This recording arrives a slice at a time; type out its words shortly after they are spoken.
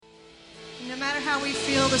how we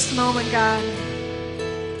feel this moment, God.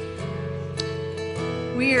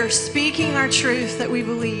 We are speaking our truth that we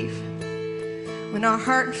believe. When our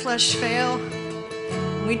heart and flesh fail,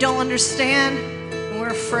 when we don't understand, when we're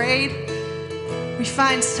afraid, we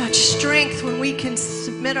find such strength when we can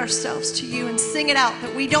submit ourselves to you and sing it out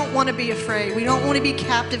that we don't want to be afraid. We don't want to be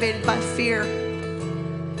captivated by fear.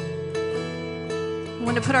 We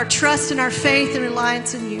want to put our trust and our faith and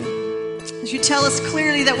reliance in you. As you tell us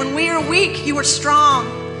clearly that when we are weak, you are strong.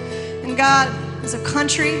 And God, as a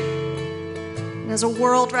country and as a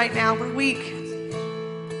world right now, we're weak.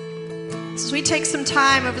 So we take some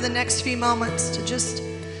time over the next few moments to just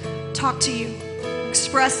talk to you,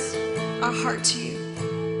 express our heart to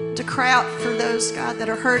you, to cry out for those, God, that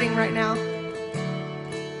are hurting right now.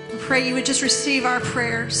 I pray you would just receive our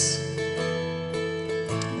prayers.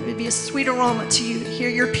 It would be a sweet aroma to you to hear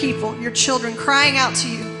your people, your children crying out to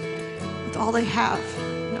you with all they have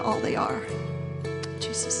and all they are. In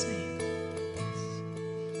Jesus' name.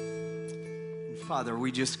 Father,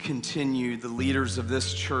 we just continue the leaders of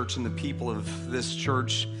this church and the people of this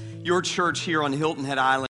church, your church here on Hilton Head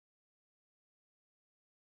Island,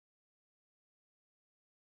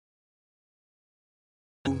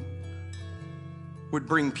 would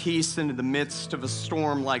bring peace into the midst of a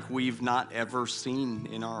storm like we've not ever seen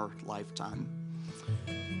in our lifetime.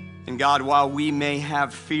 And God, while we may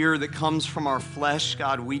have fear that comes from our flesh,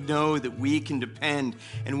 God, we know that we can depend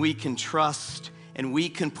and we can trust and we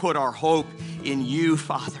can put our hope in you,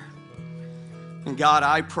 Father. And God,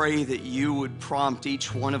 I pray that you would prompt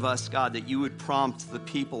each one of us, God, that you would prompt the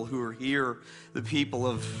people who are here, the people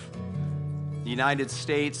of the United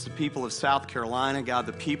States, the people of South Carolina, God,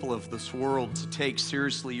 the people of this world, to take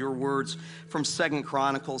seriously your words from 2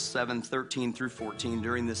 Chronicles 7:13 through 14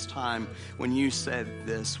 during this time when you said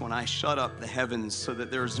this, when I shut up the heavens so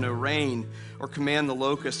that there is no rain, or command the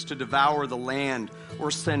locusts to devour the land,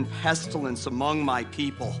 or send pestilence among my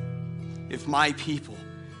people. If my people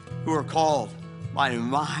who are called by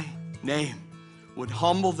my name would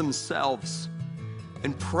humble themselves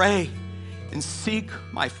and pray and seek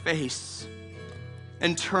my face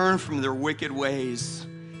and turn from their wicked ways,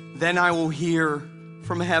 then I will hear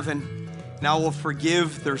from heaven, and I will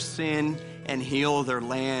forgive their sin and heal their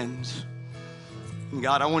land. And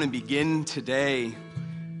God, I want to begin today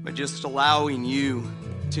by just allowing you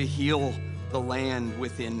to heal the land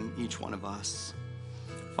within each one of us.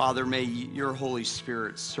 Father, may your Holy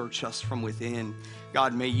Spirit search us from within.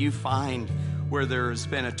 God, may you find where there's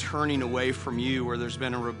been a turning away from you, where there's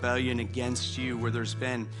been a rebellion against you, where there's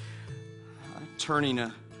been turning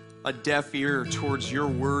a deaf ear towards your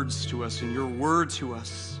words to us and your word to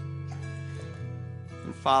us.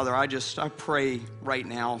 And Father, I pray right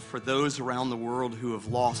now for those around the world who have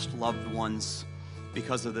lost loved ones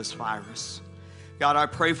because of this virus. God, I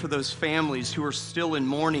pray for those families who are still in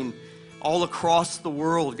mourning all across the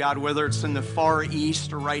world, God, whether it's in the Far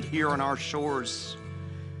East or right here on our shores.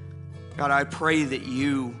 God, I pray that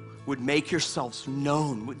you would make yourselves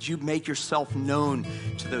known. Would you make yourself known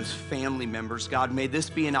to those family members? God, may this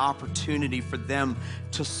be an opportunity for them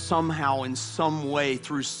to somehow, in some way,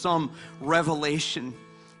 through some revelation,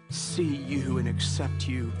 see you and accept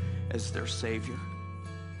you as their Savior.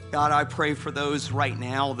 God, I pray for those right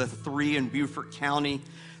now, the 3 in Beaufort County,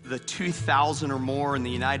 the 2,000 or more in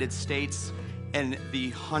the United States, and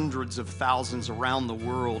the hundreds of thousands around the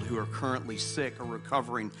world who are currently sick or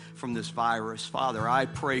recovering from this virus. Father, I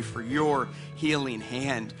pray for your healing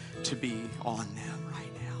hand to be on them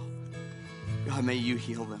right now. God, may you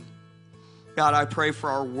heal them. God, I pray for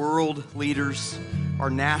our world leaders, our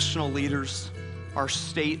national leaders, our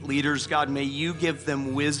state leaders. God, may you give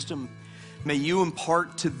them wisdom. May you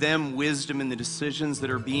impart to them wisdom in the decisions that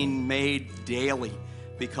are being made daily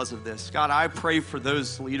because of this. God, I pray for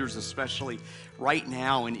those leaders, especially right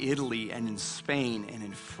now in Italy and in Spain and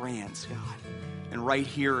in France, God, and right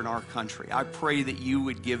here in our country. I pray that you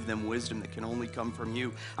would give them wisdom that can only come from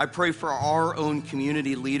you. I pray for our own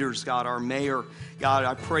community leaders, God, our mayor. God,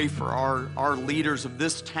 I pray for our leaders of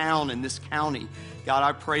this town and this county. God,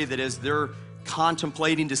 I pray that as they're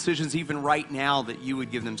contemplating decisions even right now, that you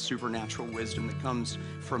would give them supernatural wisdom that comes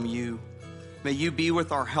from you. May you be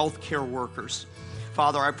with our healthcare workers.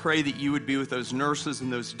 Father, I pray that you would be with those nurses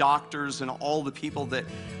and those doctors and all the people that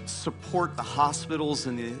support the hospitals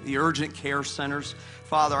and the urgent care centers.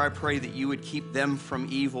 Father, I pray that you would keep them from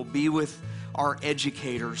evil. Be with our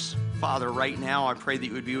educators. Father, right now, I pray that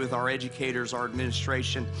you would be with our educators, our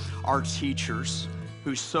administration, our teachers,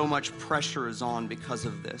 who so much pressure is on because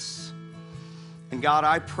of this. And God,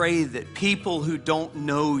 I pray that people who don't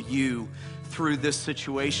know you through this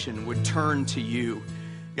situation would turn to you.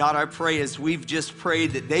 God, I pray as we've just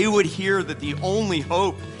prayed that they would hear that the only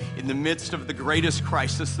hope in the midst of the greatest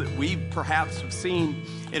crisis that we perhaps have seen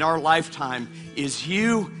in our lifetime is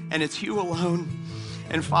you, and it's you alone.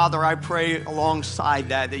 And Father, I pray alongside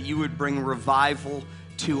that you would bring revival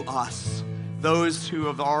to us, those who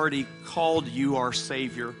have already called you our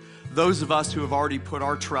Savior, those of us who have already put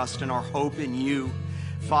our trust and our hope in you.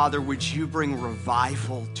 Father, would you bring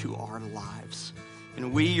revival to our lives?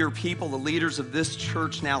 And we, your people, the leaders of this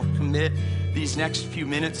church, now commit these next few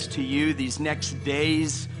minutes to you, these next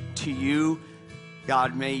days to you.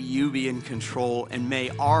 God, may you be in control, and may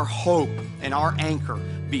our hope and our anchor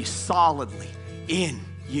be solidly in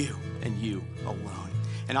you and you alone.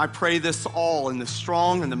 And I pray this all in the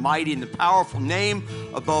strong and the mighty and the powerful name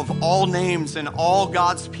above all names, and all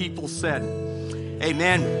God's people said,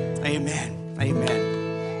 amen, amen,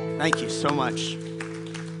 amen. Thank you so much.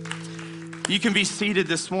 You can be seated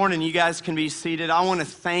this morning. You guys can be seated. I want to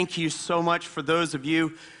thank you so much for those of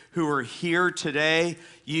you who are here today.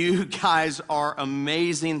 You guys are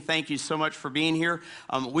amazing. Thank you so much for being here.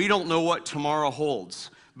 We don't know what tomorrow holds,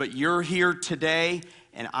 but you're here today,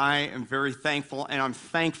 and I am very thankful, and I'm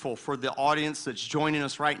thankful for the audience that's joining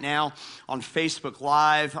us right now on Facebook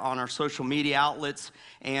Live, on our social media outlets,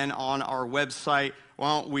 and on our website.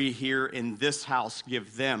 Why don't we here in this house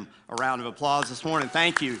give them a round of applause this morning?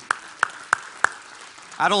 Thank you.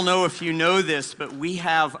 I don't know if you know this, but we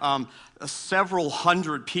have several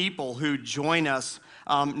hundred people who join us,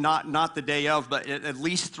 not the day of, but at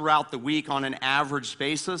least throughout the week on an average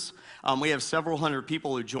basis. We have several hundred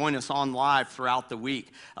people who join us on live throughout the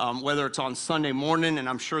week, whether it's on Sunday morning, and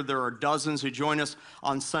I'm sure there are dozens who join us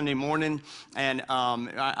on Sunday morning, and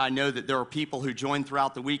I know that there are people who join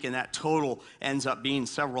throughout the week, and that total ends up being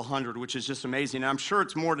several hundred, which is just amazing. And I'm sure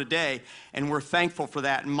it's more today, and we're thankful for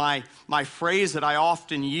that. And my phrase that I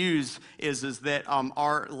often use is that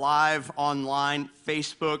our live online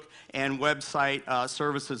Facebook and website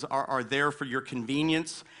services are there for your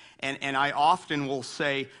convenience, and I often will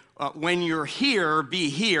say, when you're here, be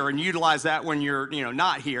here, and utilize that when you're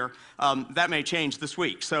not here. That may change this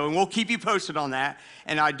week, so we'll keep you posted on that.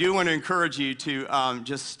 And I do want to encourage you to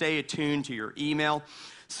just stay attuned to your email,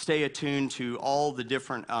 stay attuned to all the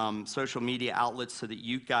different social media outlets, so that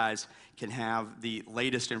you guys can have the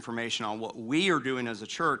latest information on what we are doing as a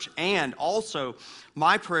church. And also,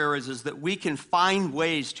 my prayer is that we can find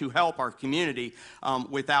ways to help our community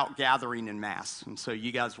without gathering in mass. And so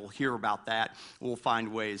you guys will hear about that. We'll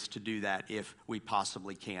find ways to do that if we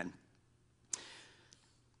possibly can.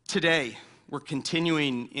 Today, we're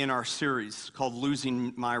continuing in our series called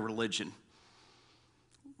Losing My Religion.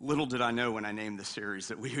 Little did I know when I named the series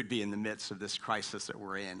that we would be in the midst of this crisis that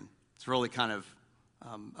we're in. It's really kind of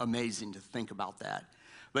amazing to think about that.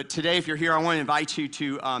 But today, if you're here, I want to invite you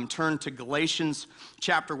to turn to Galatians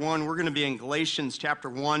chapter 1. We're going to be in Galatians chapter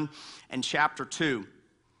 1 and chapter 2.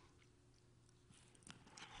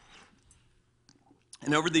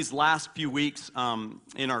 And over these last few weeks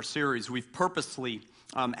in our series, we've purposely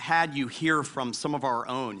had you hear from some of our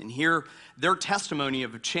own and hear their testimony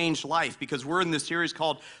of a changed life, because we're in this series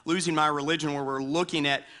called Losing My Religion, where we're looking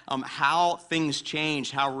at how things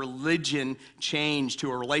changed, how religion changed to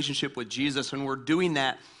a relationship with Jesus, and we're doing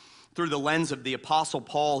that through the lens of the Apostle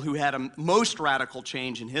Paul, who had a most radical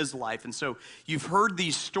change in his life. And so you've heard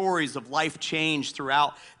these stories of life change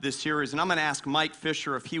throughout this series, and I'm going to ask Mike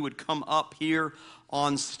Fisher if he would come up here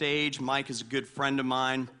on stage. Mike is a good friend of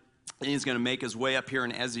mine. He's going to make his way up here,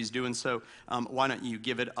 and as he's doing so, why don't you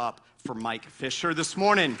give it up for Mike Fisher this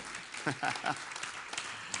morning?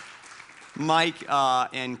 Mike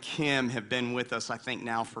and Kim have been with us, I think,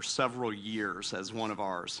 now for several years as one of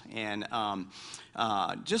ours. And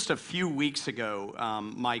just a few weeks ago,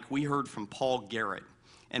 Mike, we heard from Paul Garrett.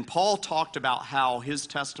 And Paul talked about how his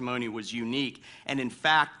testimony was unique. And in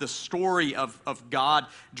fact, the story of God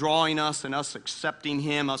drawing us and us accepting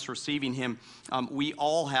him, us receiving him, we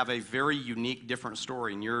all have a very unique, different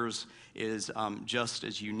story. And yours is just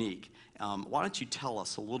as unique. Why don't you tell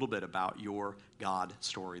us a little bit about your God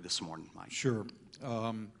story this morning, Mike? Sure.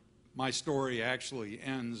 My story actually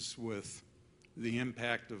ends with the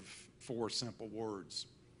impact of 4 simple words.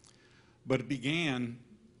 But it began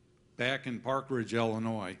back in Park Ridge,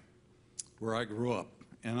 Illinois, where I grew up.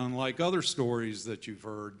 And unlike other stories that you've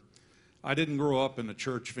heard, I didn't grow up in a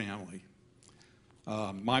church family.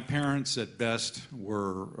 My parents, at best,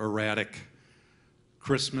 were erratic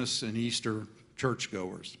Christmas and Easter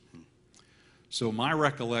churchgoers. So my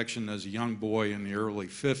recollection as a young boy in the early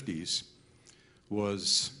 50s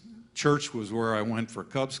was church was where I went for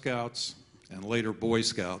Cub Scouts and later Boy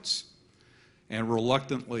Scouts, and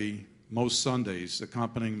reluctantly, most Sundays,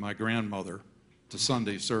 accompanying my grandmother to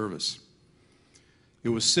Sunday service. It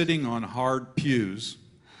was sitting on hard pews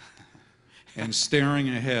and staring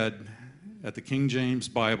ahead at the King James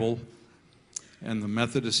Bible and the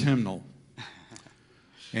Methodist hymnal.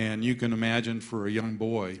 And you can imagine for a young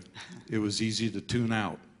boy, it was easy to tune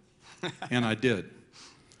out. And I did.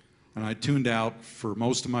 And I tuned out for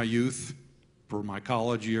most of my youth, for my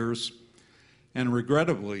college years, and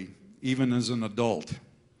regrettably, even as an adult.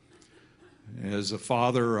 As a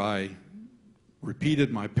father, I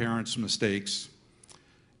repeated my parents' mistakes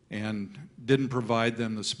and didn't provide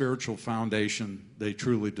them the spiritual foundation they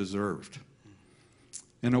truly deserved.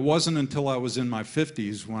 And it wasn't until I was in my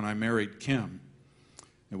 50s when I married Kim,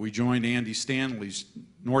 and we joined Andy Stanley's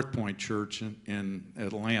North Point Church in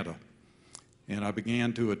Atlanta, and I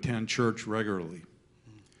began to attend church regularly.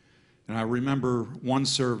 And I remember one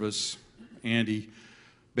service, Andy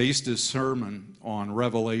based his sermon on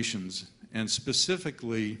Revelations, and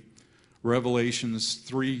specifically Revelations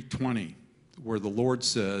 3:20, where the Lord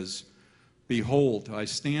says, "Behold, I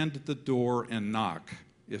stand at the door and knock.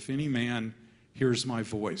 If any man hears my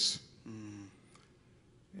voice."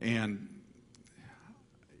 And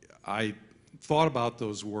I thought about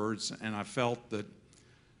those words, and I felt that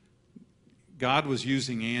God was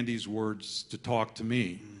using Andy's words to talk to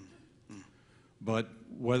me. But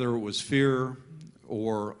whether it was fear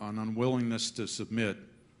or an unwillingness to submit,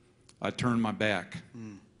 I turned my back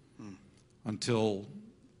until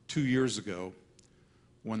 2 years ago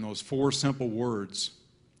when those 4 simple words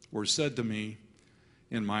were said to me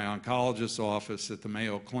in my oncologist's office at the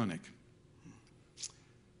Mayo Clinic.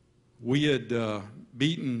 We had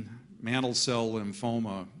beaten mantle cell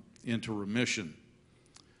lymphoma into remission,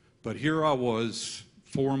 but here I was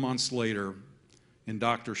 4 months later in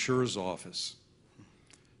Dr. Scher's office,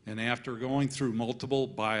 and after going through multiple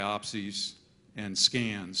biopsies and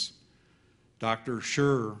scans, Dr.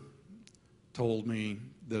 Scher told me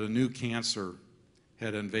that a new cancer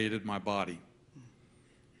had invaded my body.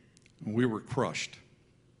 And we were crushed.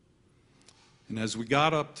 And as we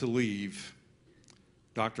got up to leave,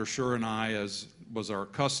 Dr. Scher and I, as was our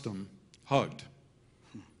custom, hugged.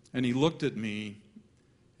 And he looked at me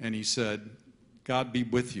and he said, "God be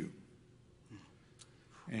with you."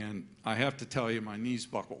 And I have to tell you, my knees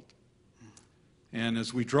buckled. And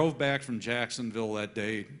as we drove back from Jacksonville that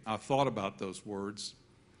day, I thought about those words.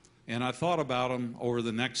 And I thought about them over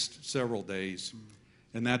the next several days.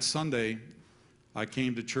 And that Sunday, I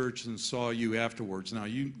came to church and saw you afterwards. Now,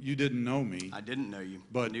 you didn't know me. I didn't know you,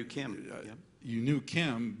 but I knew Kim. Yep. You knew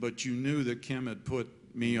Kim, but you knew that Kim had put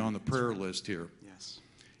me on the prayer list here. Yes.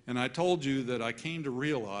 And I told you that I came to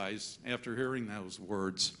realize, after hearing those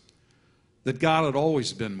words, that God had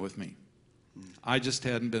always been with me. I just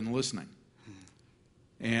hadn't been listening.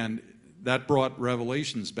 And that brought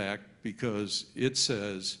Revelations back, because it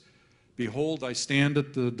says, "Behold, I stand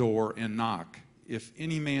at the door and knock. If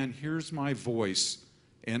any man hears my voice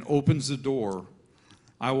and opens the door,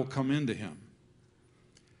 I will come into him."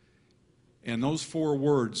 And those 4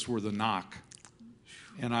 words were the knock.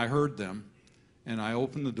 And I heard them, and I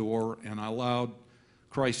opened the door, and I allowed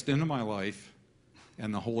Christ into my life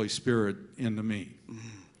and the Holy Spirit into me.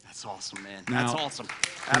 That's awesome, man. Now, that's awesome.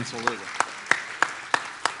 Absolutely.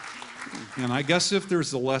 And I guess if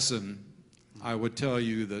there's a lesson, I would tell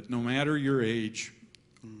you that no matter your age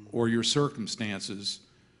or your circumstances,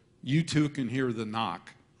 you too can hear the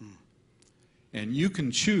knock. And you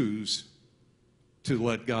can choose to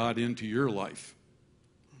let God into your life.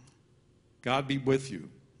 God be with you.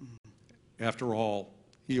 After all,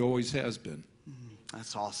 he always has been.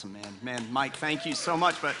 That's awesome, man. Man, Mike, thank you so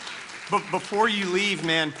much. But before you leave,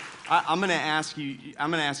 man, I'm going to ask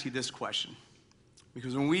you this question.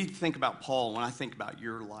 Because when we think about Paul, when I think about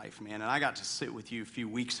your life, man, and I got to sit with you a few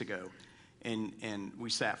weeks ago, and we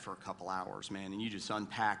sat for a couple hours, man, and you just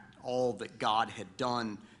unpacked all that God had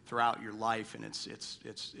done throughout your life, and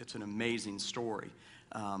it's an amazing story.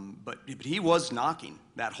 But he was knocking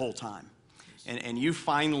that whole time, and you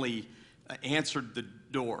finally answered the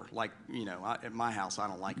door. Like, you know, at my house, I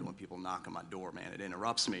don't like it when people knock on my door, man. It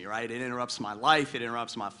interrupts me, right? It interrupts my life. It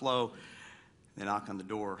interrupts my flow. They knock on the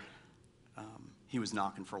door. He was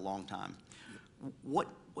knocking for a long time. What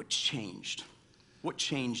changed? What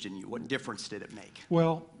changed in you? What difference did it make?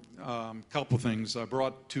 Well, a couple things. I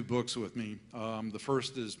brought 2 books with me. The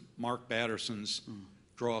first is Mark Batterson's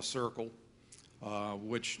Draw a Circle,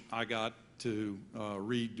 which I got to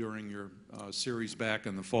read during your series back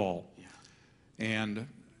in the fall. Yeah. And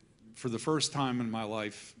for the first time in my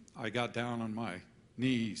life, I got down on my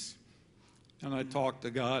knees and I talked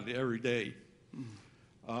to God every day.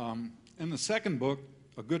 In the second book,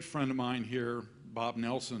 a good friend of mine here, Bob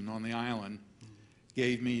Nelson on the island,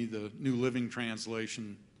 gave me the New Living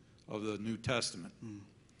Translation of the New Testament.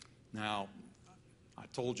 Now, I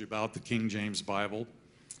told you about the King James Bible,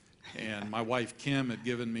 and my wife Kim had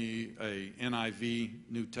given me a NIV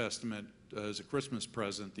New Testament as a Christmas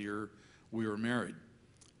present the year we were married.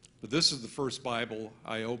 But this is the first Bible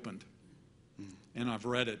I opened, and I've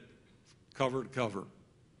read it cover to cover,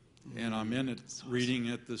 and I'm in it reading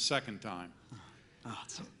it the second time.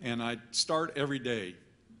 And I start every day.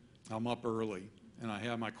 I'm up early, and I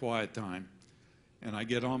have my quiet time, and I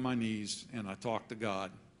get on my knees, and I talk to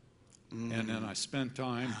God, and then I spend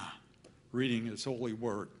time reading His holy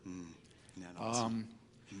word.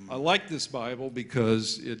 I like this Bible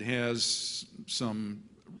because it has some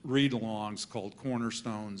read-alongs called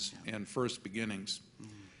Cornerstones and First Beginnings.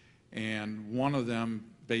 And one of them,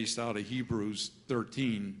 based out of Hebrews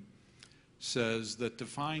 13, says that to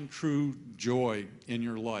find true joy in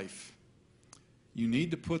your life, you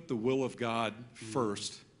need to put the will of God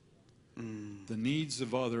first, the needs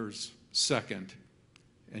of others second,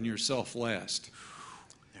 and yourself last.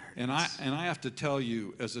 And I have to tell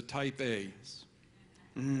you, as a type A,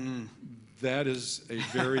 that is a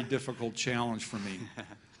very difficult challenge for me.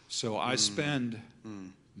 So I spend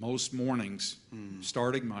most mornings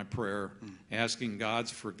starting my prayer asking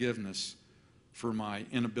God's forgiveness for my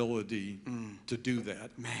inability to do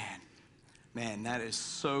that. Man, that is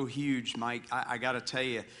so huge, Mike. I got to tell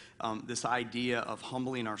you, this idea of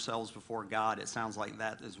humbling ourselves before God, it sounds like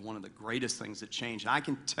that is one of the greatest things that changed. And I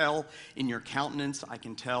can tell in your countenance, I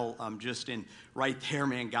can tell just in right there,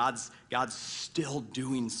 man, God's still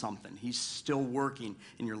doing something. He's still working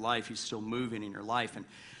in your life. He's still moving in your life. And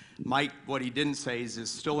Mike, what he didn't say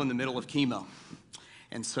is still in the middle of chemo.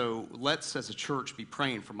 And so let's, as a church, be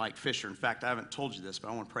praying for Mike Fisher. In fact, I haven't told you this, but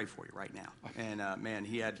I want to pray for you right now. And man,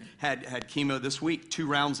 he had chemo this week, 2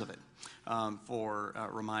 rounds of it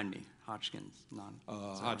remind me, Hodgkin's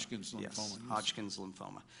Hodgkin's lymphoma. Yes, Hodgkin's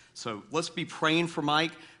lymphoma. So let's be praying for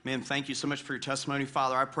Mike. Man, thank you so much for your testimony,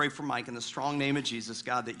 Father. I pray for Mike in the strong name of Jesus,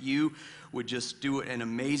 God, that you would just do an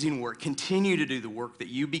amazing work. Continue to do the work that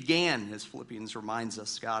you began, as Philippians reminds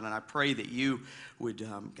us, God. And I pray that you would,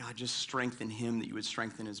 God, just strengthen him, that you would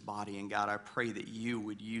strengthen his body. And God, I pray that you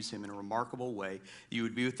would use him in a remarkable way, that you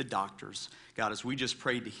would be with the doctors. God, as we just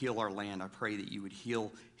prayed to heal our land, I pray that you would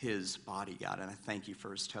heal his body, God. And I thank you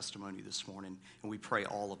for his testimony this morning. And we pray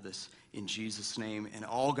all of this in Jesus' name. And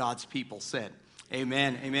all God's people said,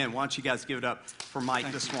 amen, amen. Why don't you guys give it up for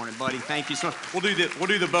Mike this morning, buddy? Thank you so much. We'll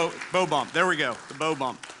do the bow bump. There we go, the bow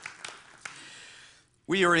bump.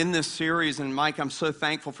 We are in this series, and Mike, I'm so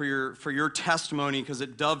thankful for your testimony because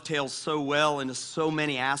it dovetails so well into so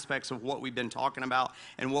many aspects of what we've been talking about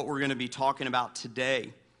and what we're going to be talking about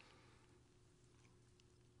today.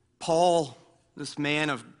 Paul, this man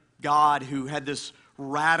of God who had this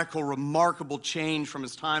radical, remarkable change from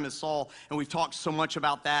his time as Saul, and we've talked so much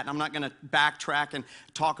about that, and I'm not going to backtrack and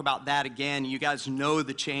talk about that again. You guys know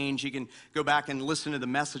the change. You can go back and listen to the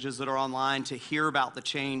messages that are online to hear about the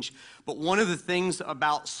change. But one of the things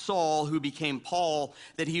about Saul, who became Paul,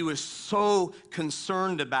 that he was so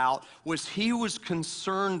concerned about was he was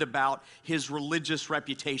concerned about his religious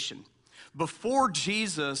reputation. Before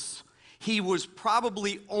Jesus, he was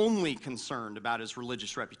probably only concerned about his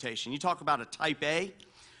religious reputation. You talk about a type A,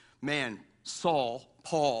 man,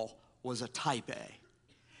 Paul was a type A.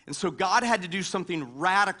 And so God had to do something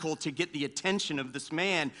radical to get the attention of this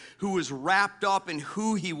man who was wrapped up in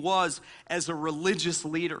who he was as a religious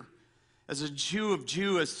leader, as a Jew of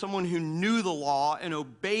Jews, as someone who knew the law and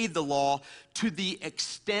obeyed the law to the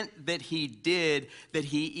extent that he did, that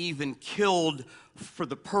he even killed for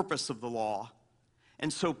the purpose of the law.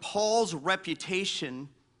 And so Paul's reputation,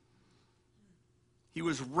 he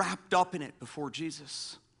was wrapped up in it before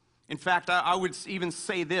Jesus. In fact, I would even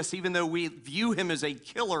say this, even though we view him as a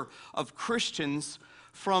killer of Christians,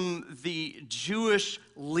 from the Jewish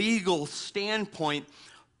legal standpoint,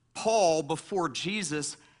 Paul, before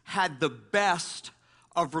Jesus, had the best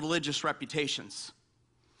of religious reputations.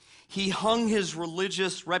 He hung his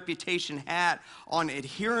religious reputation hat on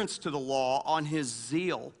adherence to the law, on his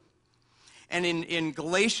zeal. And in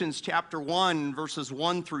Galatians chapter 1, verses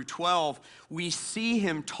 1 through 12, we see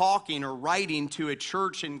him talking or writing to a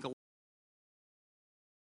church in Galatia.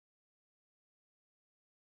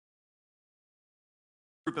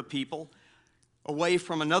 Group of people away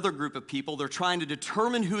from another group of people. They're trying to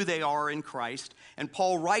determine who they are in Christ. And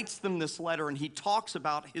Paul writes them this letter, and he talks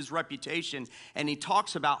about his reputation, and he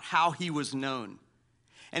talks about how he was known.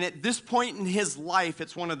 And at this point in his life,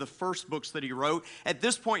 it's one of the first books that he wrote. At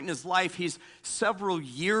this point in his life, he's several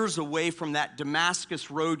years away from that Damascus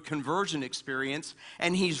Road conversion experience,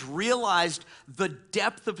 and he's realized the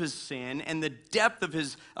depth of his sin and the depth of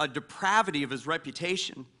his depravity of his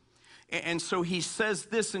reputation. And so he says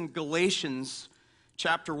this in Galatians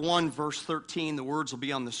chapter 1, verse 13. The words will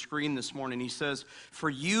be on the screen this morning. He says, "For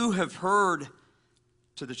you have heard,"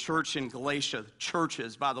 to the church in Galatia,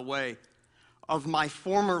 churches, by the way, "of my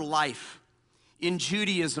former life in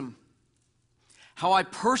Judaism, how I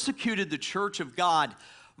persecuted the church of God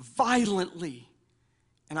violently,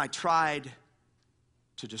 and I tried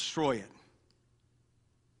to destroy it."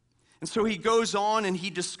 And so he goes on and he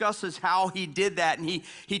discusses how he did that, and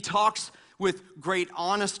he talks with great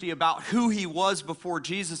honesty about who he was before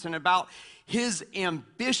Jesus and about his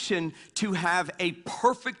ambition to have a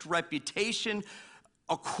perfect reputation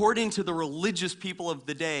according to the religious people of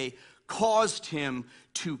the day caused him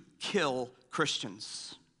to kill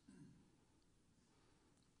Christians.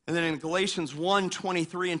 And then in Galatians 1,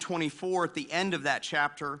 23 and 24, at the end of that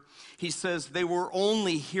chapter, he says, "They were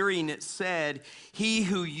only hearing it said, 'He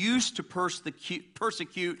who used to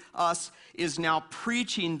persecute us is now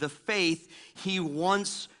preaching the faith he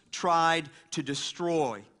once tried to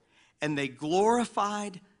destroy. And they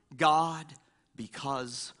glorified God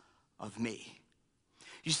because of me.'"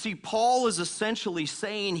 You see, Paul is essentially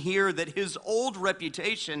saying here that his old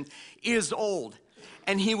reputation is old.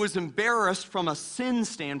 And he was embarrassed from a sin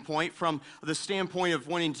standpoint, from the standpoint of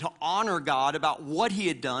wanting to honor God about what he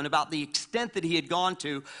had done, about the extent that he had gone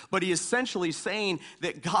to. But he essentially saying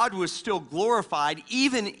that God was still glorified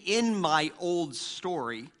even in my old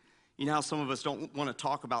story. You know how some of us don't want to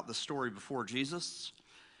talk about the story before Jesus?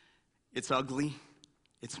 It's ugly.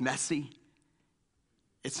 It's messy.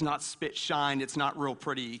 It's not spit shine. It's not real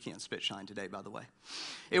pretty. You can't spit shine today, by the way.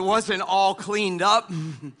 It wasn't all cleaned up.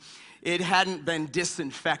 It hadn't been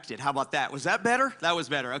disinfected. How about that? Was that better? That was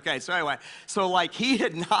better. Okay, so anyway. So like he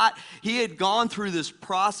had gone through this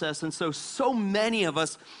process, and so many of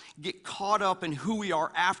us get caught up in who we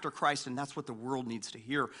are after Christ, and that's what the world needs to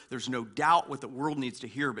hear. There's no doubt what the world needs to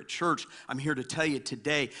hear, but church, I'm here to tell you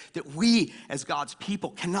today that we as God's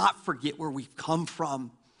people cannot forget where we've come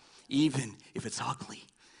from, even if it's ugly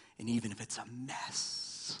and even if it's a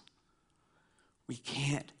mess. We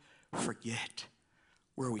can't forget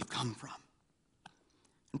where we've come from.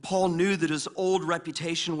 And Paul knew that his old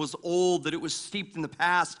reputation was old, that it was steeped in the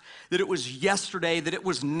past, that it was yesterday, that it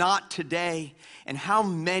was not today. And how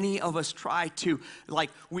many of us try to,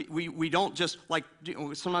 we don't just,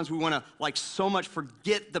 sometimes we want to, so much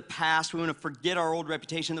forget the past. We want to forget our old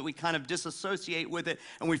reputation that we kind of disassociate with it,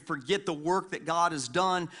 and we forget the work that God has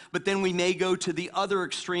done. But then we may go to the other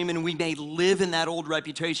extreme, and we may live in that old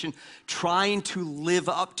reputation, trying to live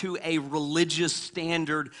up to a religious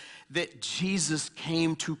standard that Jesus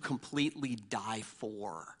came to completely die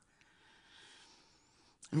for.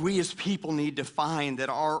 And we as people need to find that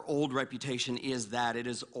our old reputation is that. It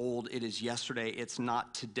is old, it is yesterday, it's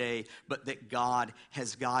not today, but that God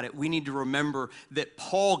has got it. We need to remember that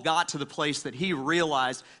Paul got to the place that he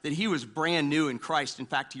realized that he was brand new in Christ. In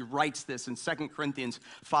fact, he writes this in 2 Corinthians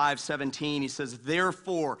 5:17. He says,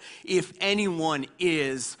 "Therefore, if anyone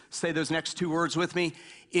is," say those next two words with me,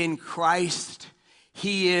 "in Christ,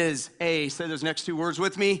 he is say those next two words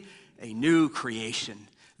with me, a new creation.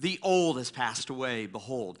 The old has passed away.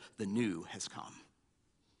 Behold, the new has come."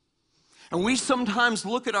 And we sometimes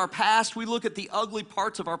look at our past, we look at the ugly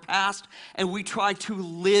parts of our past, and we try to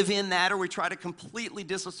live in that, or we try to completely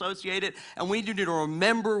disassociate it, and we need to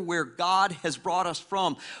remember where God has brought us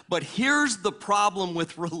from. But here's the problem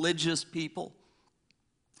with religious people,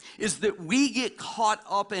 is that we get caught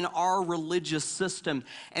up in our religious system,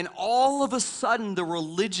 and all of a sudden the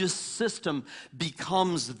religious system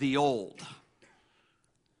becomes the old.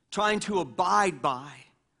 Trying to abide by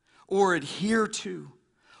or adhere to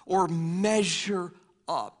or measure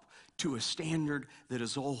up to a standard that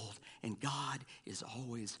is old. And God is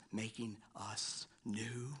always making us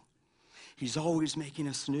new. He's always making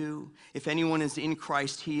us new. If anyone is in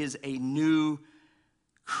Christ, he is a new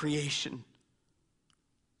creation.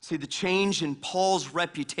 See, the change in Paul's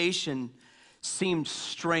reputation seemed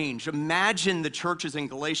strange. Imagine the churches in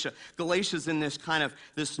Galatia. Galatia's in this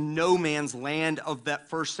no man's land of that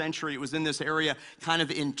first century. It was in this area kind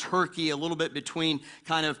of in Turkey, a little bit between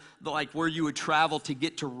kind of like where you would travel to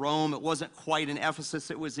get to Rome. It wasn't quite in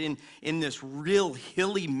Ephesus. It was in this real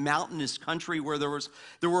hilly mountainous country where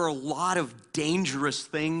there were a lot of dangerous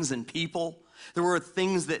things and people. There were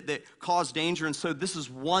things that caused danger. And so this is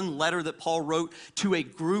one letter that Paul wrote to a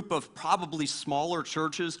group of probably smaller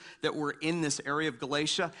churches that were in this area of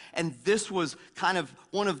Galatia. And this was kind of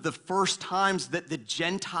one of the first times that the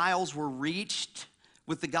Gentiles were reached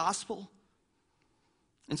with the gospel.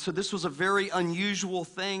 And so this was a very unusual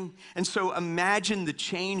thing. And so imagine the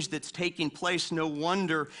change that's taking place. No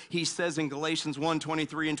wonder he says in Galatians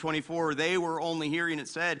 1:23 and 24, they were only hearing it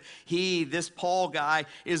said, this Paul guy,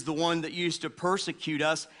 is the one that used to persecute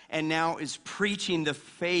us and now is preaching the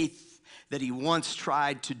faith that he once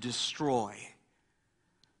tried to destroy.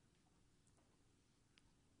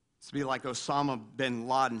 To be like Osama bin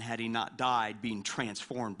Laden had he not died, being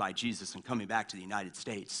transformed by Jesus and coming back to the United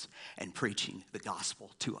States and preaching the gospel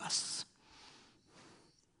to us.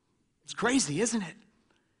 It's crazy, isn't it?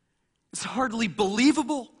 It's hardly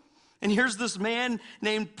believable. And here's this man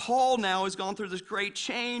named Paul now who's gone through this great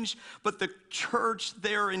change, but the church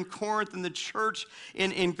there in Corinth and the church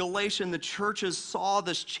in Galatia and the churches saw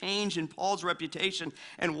this change in Paul's reputation.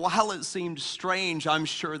 And while it seemed strange, I'm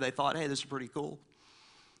sure they thought, hey, this is pretty cool.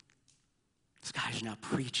 This guy's now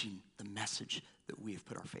preaching the message that we have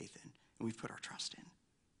put our faith in and we've put our trust in.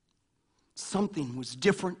 Something was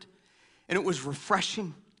different, and it was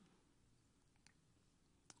refreshing.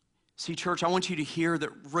 See, church, I want you to hear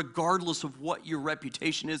that regardless of what your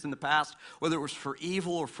reputation is in the past, whether it was for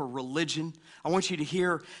evil or for religion, I want you to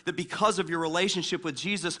hear that because of your relationship with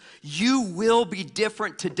Jesus, you will be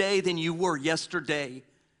different today than you were yesterday.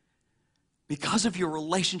 Because of your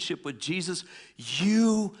relationship with Jesus,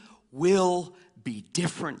 you will be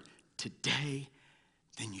different today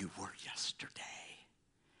than you were yesterday.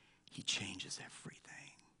 He changes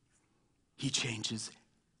everything. He changes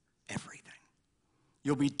everything.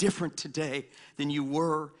 You'll be different today than you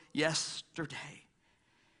were yesterday.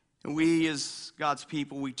 And we as God's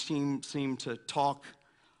people, we seem to talk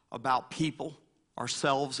about people,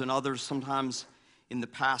 ourselves and others, sometimes in the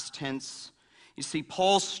past tense. You see,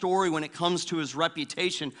 Paul's story when it comes to his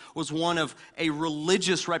reputation was one of a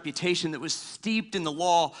religious reputation that was steeped in the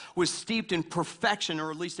law, was steeped in perfection, or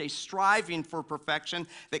at least a striving for perfection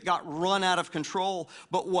that got run out of control.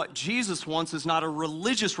 But what Jesus wants is not a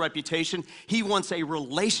religious reputation. He wants a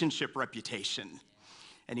relationship reputation.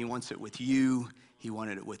 And he wants it with you. He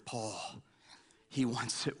wanted it with Paul. He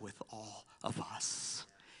wants it with all of us.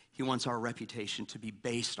 He wants our reputation to be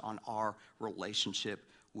based on our relationship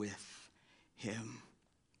with him.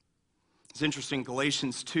 It's interesting,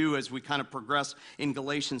 Galatians 2, as we kind of progress in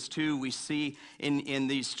Galatians 2, we see in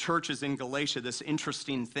these churches in Galatia this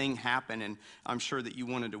interesting thing happen. And I'm sure that you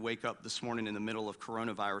wanted to wake up this morning in the middle of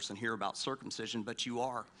coronavirus and hear about circumcision, but you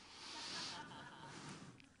are.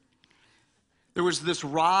 There was this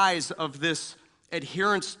rise of this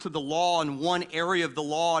adherence to the law in one area of the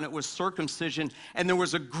law, and it was circumcision. And there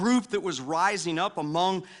was a group that was rising up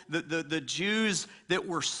among the Jews that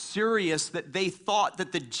were serious, that they thought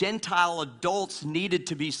that the Gentile adults needed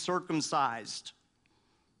to be circumcised.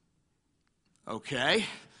 Okay.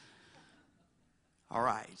 All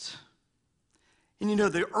right. And you know,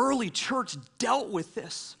 the early church dealt with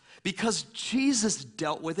this because Jesus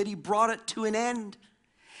dealt with it. He brought it to an end.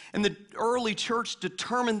 And the early church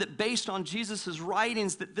determined that based on Jesus'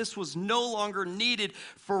 writings that this was no longer needed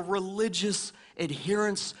for religious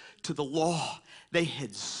adherence to the law. They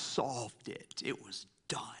had solved it. It was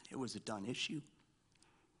done. It was a done issue.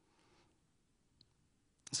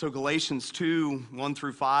 So Galatians 2, 1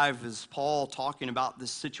 through 5 is Paul talking about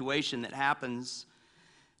this situation that happens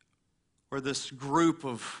where this group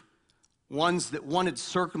of ones that wanted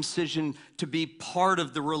circumcision to be part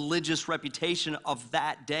of the religious reputation of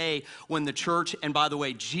that day when the church, and by the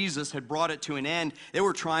way, Jesus had brought it to an end, they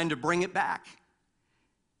were trying to bring it back.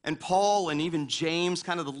 And Paul and even James,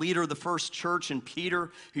 kind of the leader of the first church, and Peter,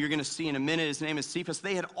 who you're going to see in a minute, his name is Cephas,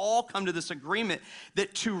 they had all come to this agreement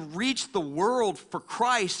that to reach the world for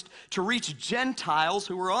Christ, to reach Gentiles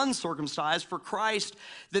who were uncircumcised for Christ,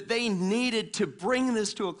 that they needed to bring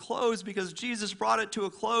this to a close because Jesus brought it to a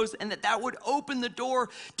close, and that would open the door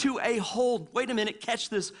to a whole, wait a minute, catch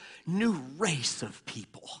this, new race of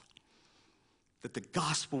people. That the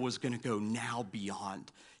gospel was going to go now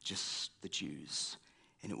beyond just the Jews.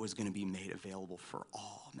 And it was going to be made available for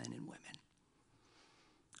all men and women.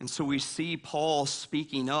 And so we see Paul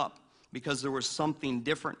speaking up because there was something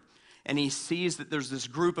different. And he sees that there's this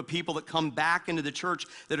group of people that come back into the church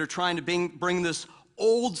that are trying to bring this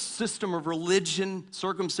old system of religion,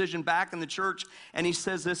 circumcision, back in the church. And he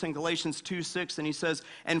says this in Galatians 2:6, and he says,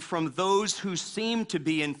 and from those who seem to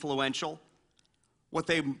be influential, what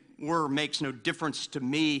they were makes no difference to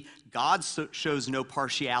me. God shows no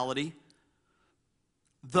partiality.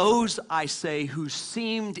 Those, I say, who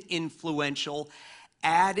seemed influential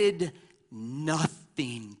added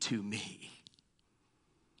nothing to me.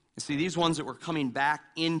 You see, these ones that were coming back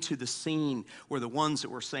into the scene were the ones that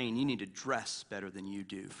were saying, you need to dress better than you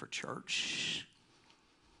do for church.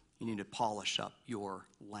 You need to polish up your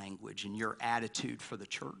language and your attitude for the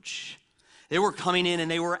church. They were coming in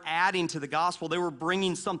and they were adding to the gospel. They were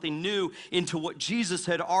bringing something new into what Jesus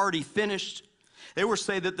had already finished. They were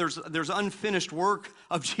saying that there's unfinished work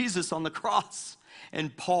of Jesus on the cross.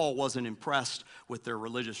 And Paul wasn't impressed with their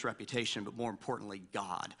religious reputation, but more importantly,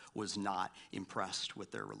 God was not impressed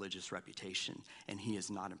with their religious reputation, and he is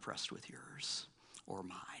not impressed with yours or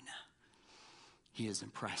mine. He is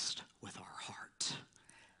impressed with our heart.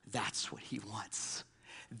 That's what he wants.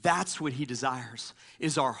 That's what he desires,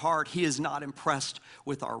 is our heart. He is not impressed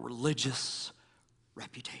with our religious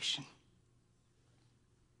reputation.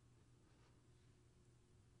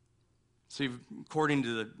 See, according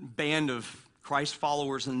to the band of Christ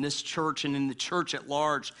followers in this church and in the church at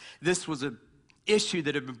large, this was an issue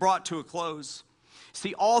that had been brought to a close.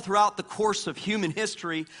 See, all throughout the course of human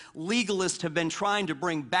history, legalists have been trying to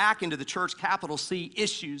bring back into the church, capital C,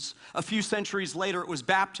 issues. A few centuries later, it was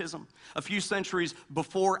baptism. A few centuries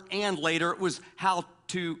before and later, it was how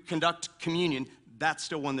to conduct communion. That's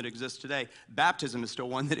still one that exists today. Baptism is still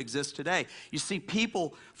one that exists today. You see,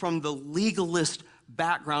 people from the legalist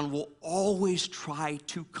background will always try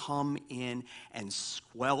to come in and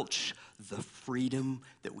squelch the freedom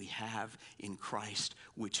that we have in Christ,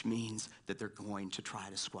 which means that they're going to try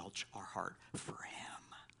to squelch our heart for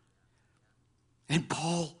him. And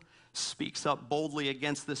Paul speaks up boldly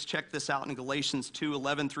against this. Check this out in Galatians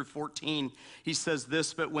 2:11 through 14. He says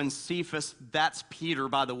this, but when Cephas, that's Peter,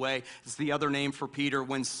 by the way, is the other name for Peter.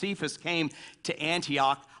 When Cephas came to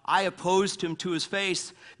Antioch, I opposed him to his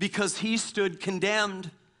face because he stood condemned.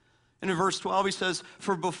 And in verse 12 he says,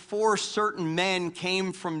 for before certain men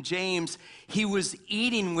came from James, he was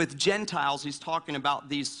eating with Gentiles. He's talking about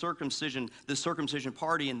the circumcision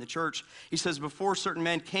party in the church. He says, before certain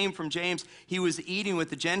men came from James, he was eating with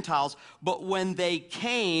the Gentiles. But when they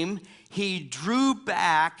came, he drew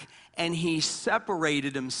back and he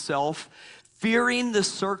separated himself, fearing the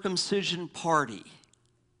circumcision party.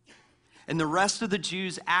 And the rest of the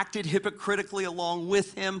Jews acted hypocritically along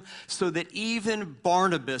with him, so that even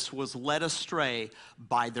Barnabas was led astray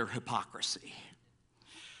by their hypocrisy.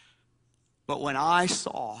 But when I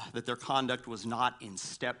saw that their conduct was not in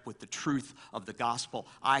step with the truth of the gospel,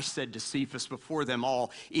 I said to Cephas before them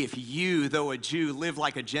all, if you, though a Jew, live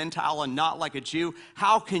like a Gentile and not like a Jew,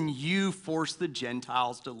 how can you force the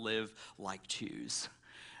Gentiles to live like Jews?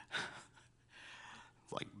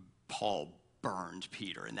 Like Paul burned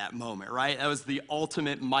Peter in that moment, right? That was the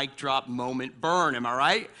ultimate mic drop moment burn, am I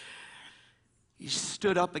right? He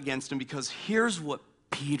stood up against him because here's what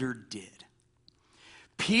Peter did.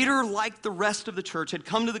 Peter, like the rest of the church, had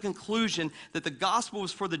come to the conclusion that the gospel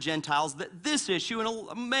was for the Gentiles, that this issue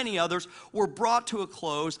and many others were brought to a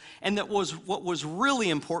close, and that what was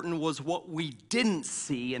really important was what we didn't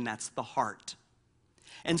see, and that's the heart.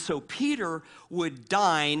 And so Peter would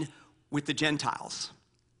dine with the Gentiles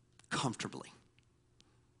comfortably.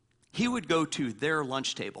 He would go to their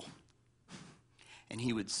lunch table and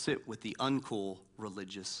he would sit with the uncool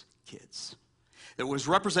religious kids that was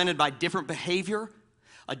represented by different behavior,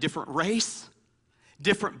 a different race,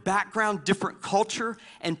 different background, different culture,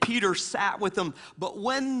 and Peter sat with them. But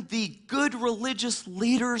when the good religious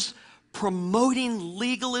leaders promoting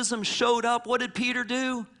legalism showed up, what did Peter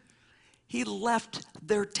do? He left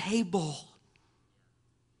their table.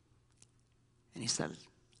 And he said,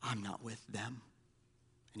 I'm not with them.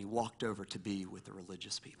 And he walked over to be with the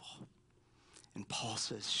religious people. And Paul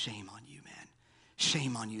says, shame on you, man.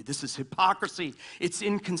 Shame on you. This is hypocrisy. It's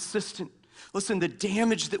inconsistent. Listen, the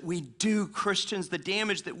damage that we do, Christians, the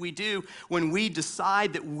damage that we do when we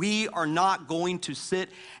decide that we are not going to sit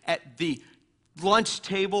at the lunch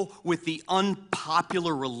table with the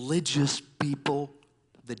unpopular religious people,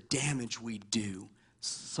 the damage we do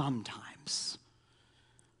sometimes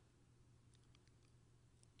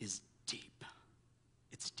is deep.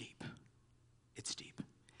 It's deep. It's deep.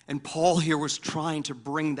 And Paul here was trying to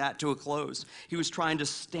bring that to a close. He was trying to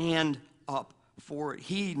stand up for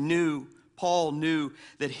it. Paul knew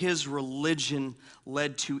that his religion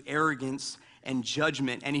led to arrogance and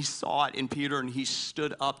judgment, and he saw it in Peter, and he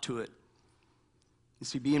stood up to it. You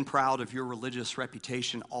see, being proud of your religious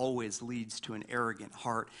reputation always leads to an arrogant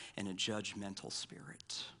heart and a judgmental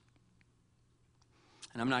spirit.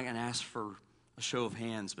 And I'm not going to ask for a show of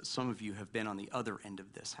hands, but some of you have been on the other end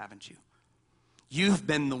of this, haven't you? You've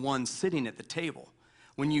been the one sitting at the table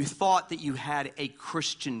When you thought that you had a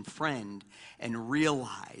Christian friend and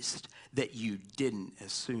realized that you didn't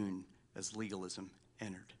as soon as legalism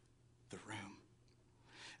entered the room.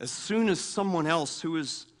 As soon as someone else who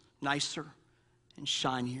is nicer and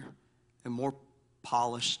shinier and more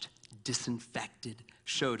polished, disinfected,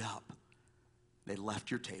 showed up, they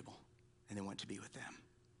left your table and they went to be with them.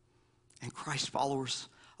 And Christ followers,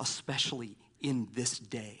 especially in this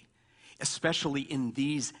day, especially in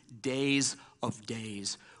these days of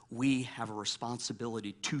days, we have a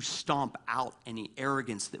responsibility to stomp out any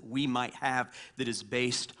arrogance that we might have that is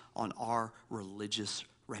based on our religious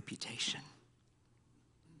reputation.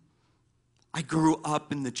 I grew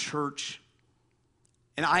up in the church,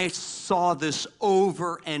 and I saw this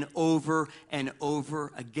over and over and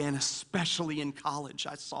over again, especially in college.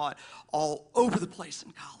 I saw it all over the place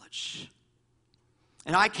in college.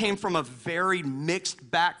 And I came from a very mixed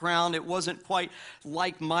background. It wasn't quite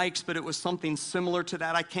like Mike's, but it was something similar to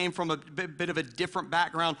that. I came from a bit of a different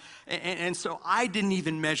background. And so I didn't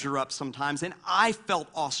even measure up sometimes, and I felt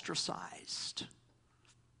ostracized.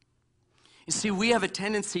 You see, we have a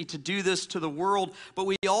tendency to do this to the world, but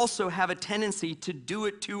we also have a tendency to do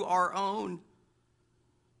it to our own.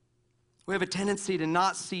 We have a tendency to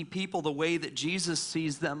not see people the way that Jesus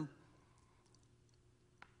sees them.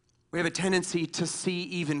 We have a tendency to see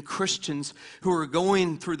even Christians who are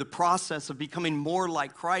going through the process of becoming more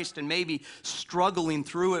like Christ and maybe struggling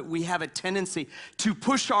through it. We have a tendency to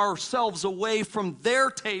push ourselves away from their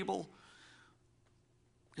table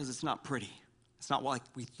because it's not pretty. It's not like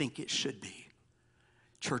we think it should be.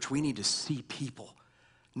 Church, we need to see people,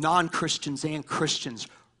 non-Christians and Christians,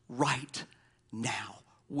 right now,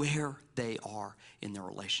 where they are in their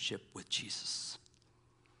relationship with Jesus.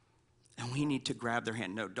 And we need to grab their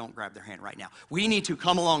hand. No, don't grab their hand right now. We need to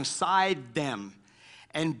come alongside them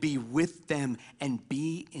and be with them and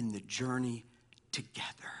be in the journey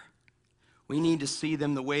together. We need to see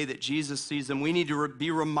them the way that Jesus sees them. We need to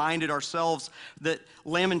be reminded ourselves that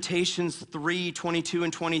Lamentations 3:22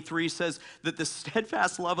 and 23 says that the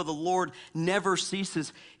steadfast love of the Lord never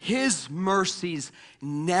ceases. His mercies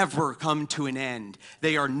never come to an end.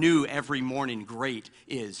 They are new every morning. Great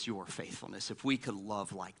is your faithfulness. If we could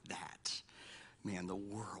love like that, man, the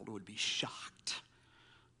world would be shocked.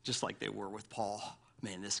 Just like they were with Paul.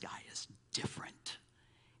 Man, this guy is different.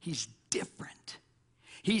 He's different.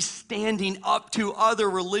 He's standing up to other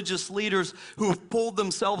religious leaders who have pulled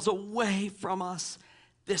themselves away from us.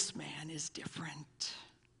 This man is different.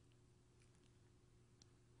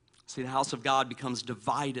 See, the house of God becomes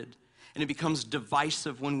divided, and it becomes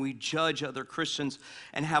divisive when we judge other Christians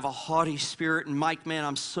and have a haughty spirit. And Mike, man,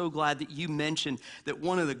 I'm so glad that you mentioned that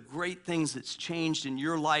one of the great things that's changed in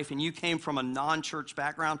your life, and you came from a non-church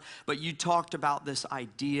background, but you talked about this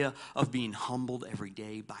idea of being humbled every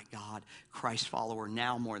day by God, Christ follower,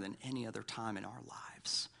 now more than any other time in our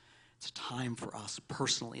lives. It's a time for us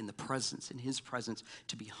personally in his presence,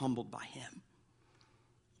 to be humbled by him,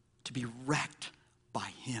 to be wrecked by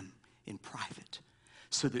him in private,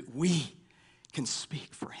 so that we can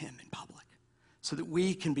speak for him in public, so that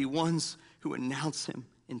we can be ones who announce him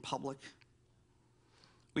in public.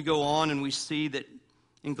 We go on and we see that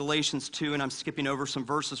in Galatians 2, and I'm skipping over some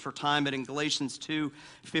verses for time, but in Galatians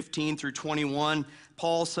 2:15 through 21,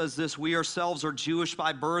 Paul says this: we ourselves are Jewish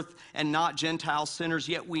by birth and not Gentile sinners,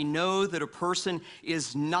 yet we know that a person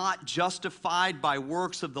is not justified by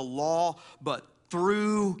works of the law, but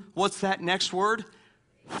through, what's that next word?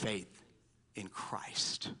 Faith in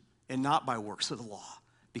Christ, and not by works of the law,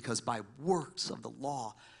 because by works of the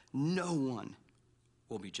law, no one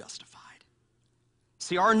will be justified.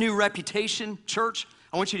 See, our new reputation, church,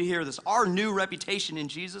 I want you to hear this. Our new reputation in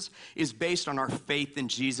Jesus is based on our faith in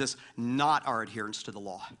Jesus, not our adherence to the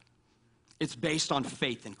law. It's based on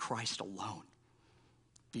faith in Christ alone.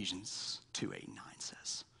 Ephesians 2:8-9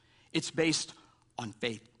 says. It's based on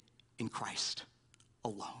faith in Christ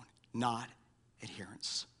alone, not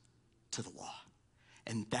adherence to the law.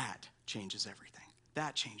 And that changes everything.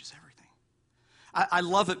 That changes everything. I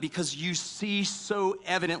love it because you see so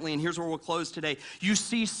evidently, and here's where we'll close today. You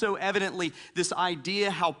see so evidently this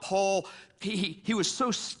idea how Paul, he was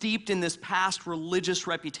so steeped in this past religious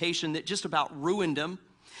reputation that just about ruined him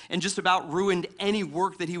and just about ruined any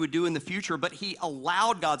work that he would do in the future. But he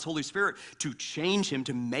allowed God's Holy Spirit to change him,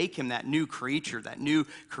 to make him that new creature, that new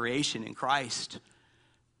creation in Christ.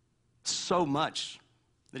 So much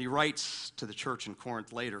that he writes to the church in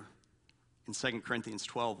Corinth later in 2 Corinthians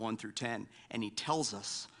 12:1-10, and he tells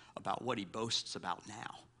us about what he boasts about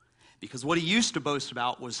now. Because what he used to boast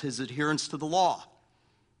about was his adherence to the law.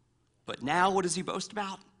 But now what does he boast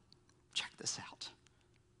about? Check this out.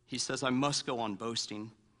 He says, I must go on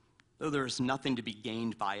boasting though there is nothing to be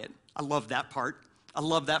gained by it. I love that part. I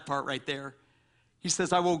love that part right there. He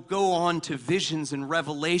says, I will go on to visions and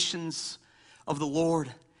revelations of the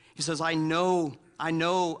Lord. He says, I know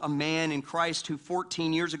a man in Christ who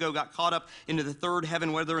 14 years ago got caught up into the third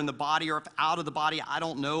heaven, whether in the body or if out of the body, I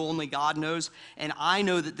don't know, only God knows. And I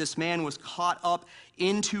know that this man was caught up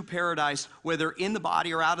into paradise, whether in the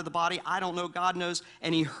body or out of the body, I don't know, God knows.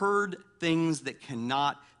 And he heard things that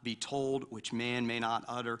cannot be told, which man may not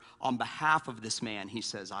utter. On behalf of this man, he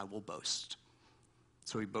says, I will boast.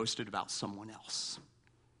 So he boasted about someone else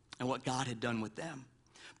and what God had done with them.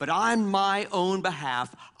 But on my own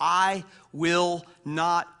behalf, I will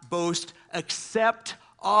not boast except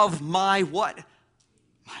of my what?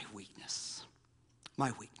 My weakness.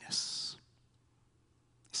 My weakness.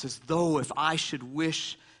 He says, though if I should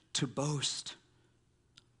wish to boast,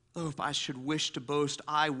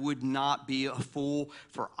 I would not be a fool,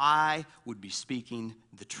 for I would be speaking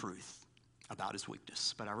the truth about his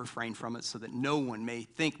weakness, but I refrain from it so that no one may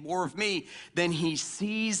think more of me than he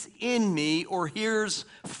sees in me or hears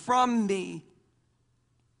from me.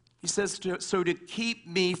 He says, so to keep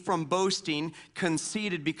me from boasting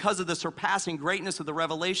conceited because of the surpassing greatness of the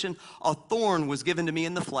revelation, a thorn was given to me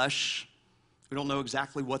in the flesh. We don't know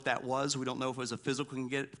exactly what that was. We don't know if it was a physical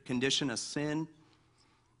condition, a sin,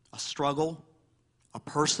 a struggle, a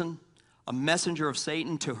person, a messenger of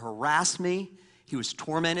Satan to harass me. He was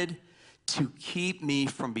tormented to keep me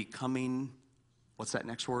from becoming, what's that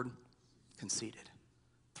next word? Conceited.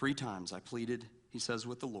 3 times I pleaded, he says,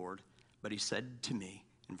 with the Lord, but he said to me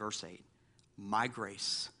in verse 8, my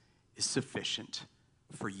grace is sufficient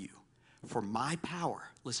for you. For my power,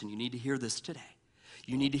 listen, you need to hear this today.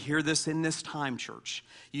 You need to hear this in this time, church.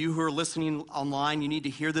 You who are listening online, you need to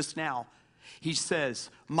hear this now. He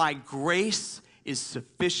says, my grace is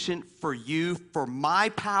sufficient for you, for my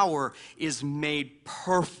power is made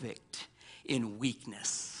perfect in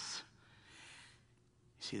weakness.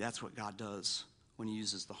 See, that's what God does when he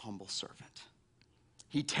uses the humble servant.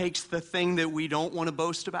 He takes the thing that we don't want to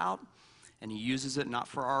boast about, and he uses it not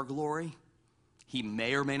for our glory. He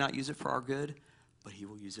may or may not use it for our good, but he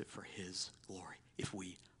will use it for his glory if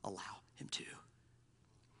we allow him to.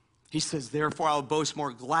 He says, therefore, I will boast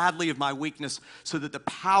more gladly of my weakness so that the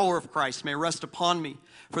power of Christ may rest upon me.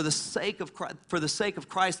 For the sake of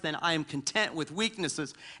Christ, then, I am content with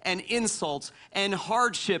weaknesses and insults and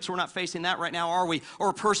hardships. We're not facing that right now, are we?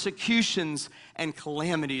 Or persecutions and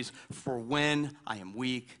calamities. For when I am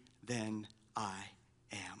weak, then I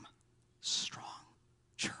am strong.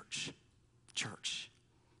 Church,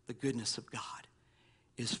 the goodness of God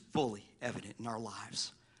is fully evident in our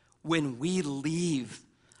lives. When we leave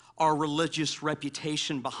our religious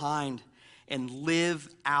reputation behind and live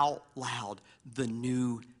out loud the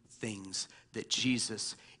new things that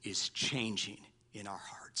Jesus is changing in our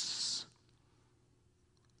hearts.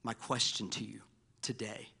 My question to you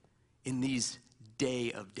today, in these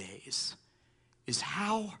day of days, is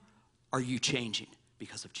how are you changing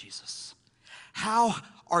because of Jesus? How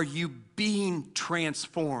are you being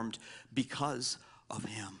transformed because of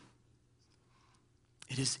him?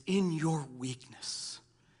 It is in your weakness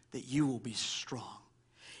that you will be strong.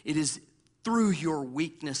 It is through your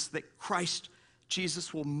weakness that Christ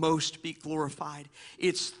Jesus will most be glorified.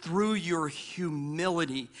 It's through your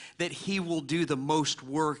humility that he will do the most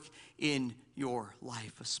work in your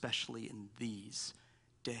life, especially in these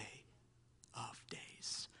day of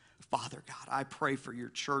days. Father God, I pray for your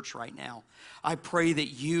church right now. I pray that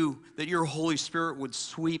your Holy Spirit would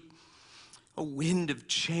sweep a wind of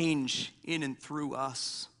change in and through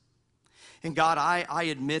us. And God, I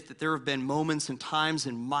admit that there have been moments and times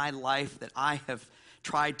in my life that I have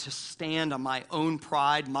tried to stand on my own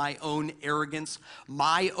pride, my own arrogance,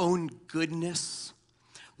 my own goodness,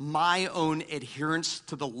 my own adherence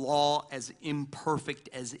to the law, as imperfect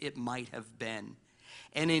as it might have been.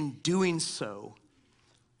 And in doing so,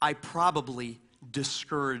 I probably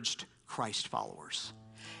discouraged Christ followers,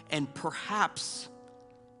 and perhaps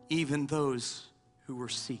even those who were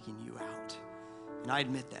seeking you out. And I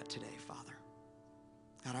admit that today, Father.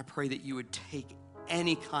 God, I pray that you would take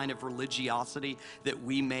any kind of religiosity that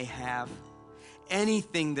we may have,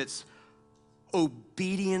 anything that's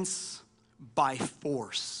obedience by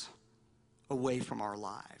force, away from our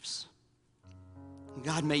lives. And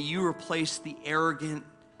God, may you replace the arrogant,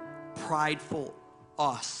 prideful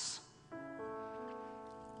us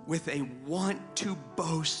with a want to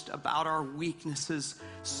boast about our weaknesses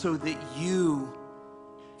so that you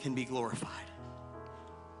can be glorified.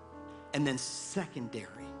 And then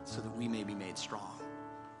secondary, so that we may be made strong,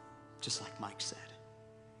 just like Mike said.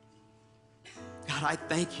 God, I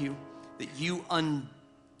thank you that you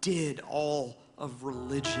undid all of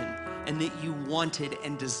religion, and that you wanted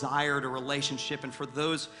and desired a relationship. And for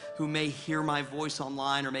those who may hear my voice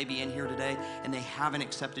online or maybe in here today and they haven't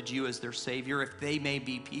accepted you as their Savior, if they may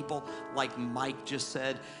be people like Mike just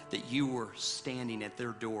said, that you were standing at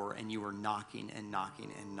their door and you were knocking and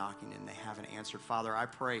knocking and knocking and they haven't answered. Father, I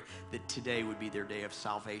pray that today would be their day of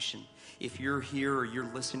salvation. If you're here or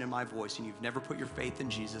you're listening to my voice and you've never put your faith in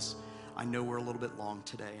Jesus, I know we're a little bit long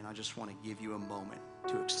today, and I just want to give you a moment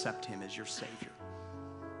to accept him as your Savior.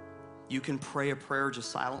 You can pray a prayer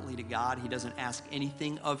just silently to God. He doesn't ask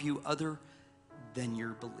anything of you other than your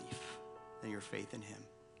belief and your faith in him.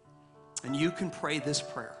 And you can pray this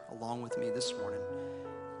prayer along with me this morning.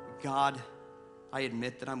 God, I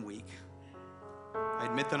admit that I'm weak. I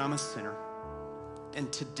admit that I'm a sinner.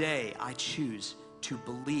 And today I choose to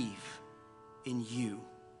believe in you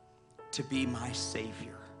to be my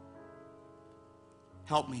Savior.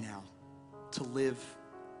 Help me now to live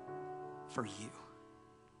for you.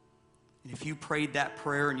 And if you prayed that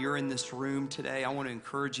prayer and you're in this room today, I want to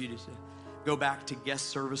encourage you to go back to guest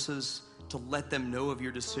services to let them know of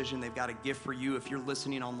your decision. They've got a gift for you. If you're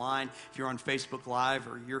listening online, if you're on Facebook Live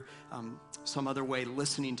or you're some other way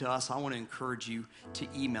listening to us, I want to encourage you to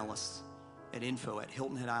email us at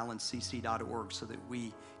info@hiltonheadislandcc.org so that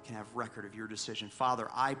we can have record of your decision. Father,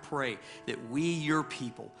 I pray that we, your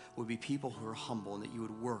people, would be people who are humble and that you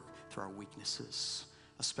would work through our weaknesses,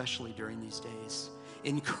 especially during these days.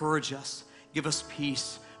 Encourage us, give us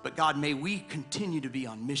peace, but God, may we continue to be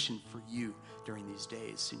on mission for you during these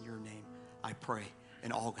days. In your name, I pray.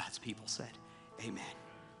 And all God's people said, amen.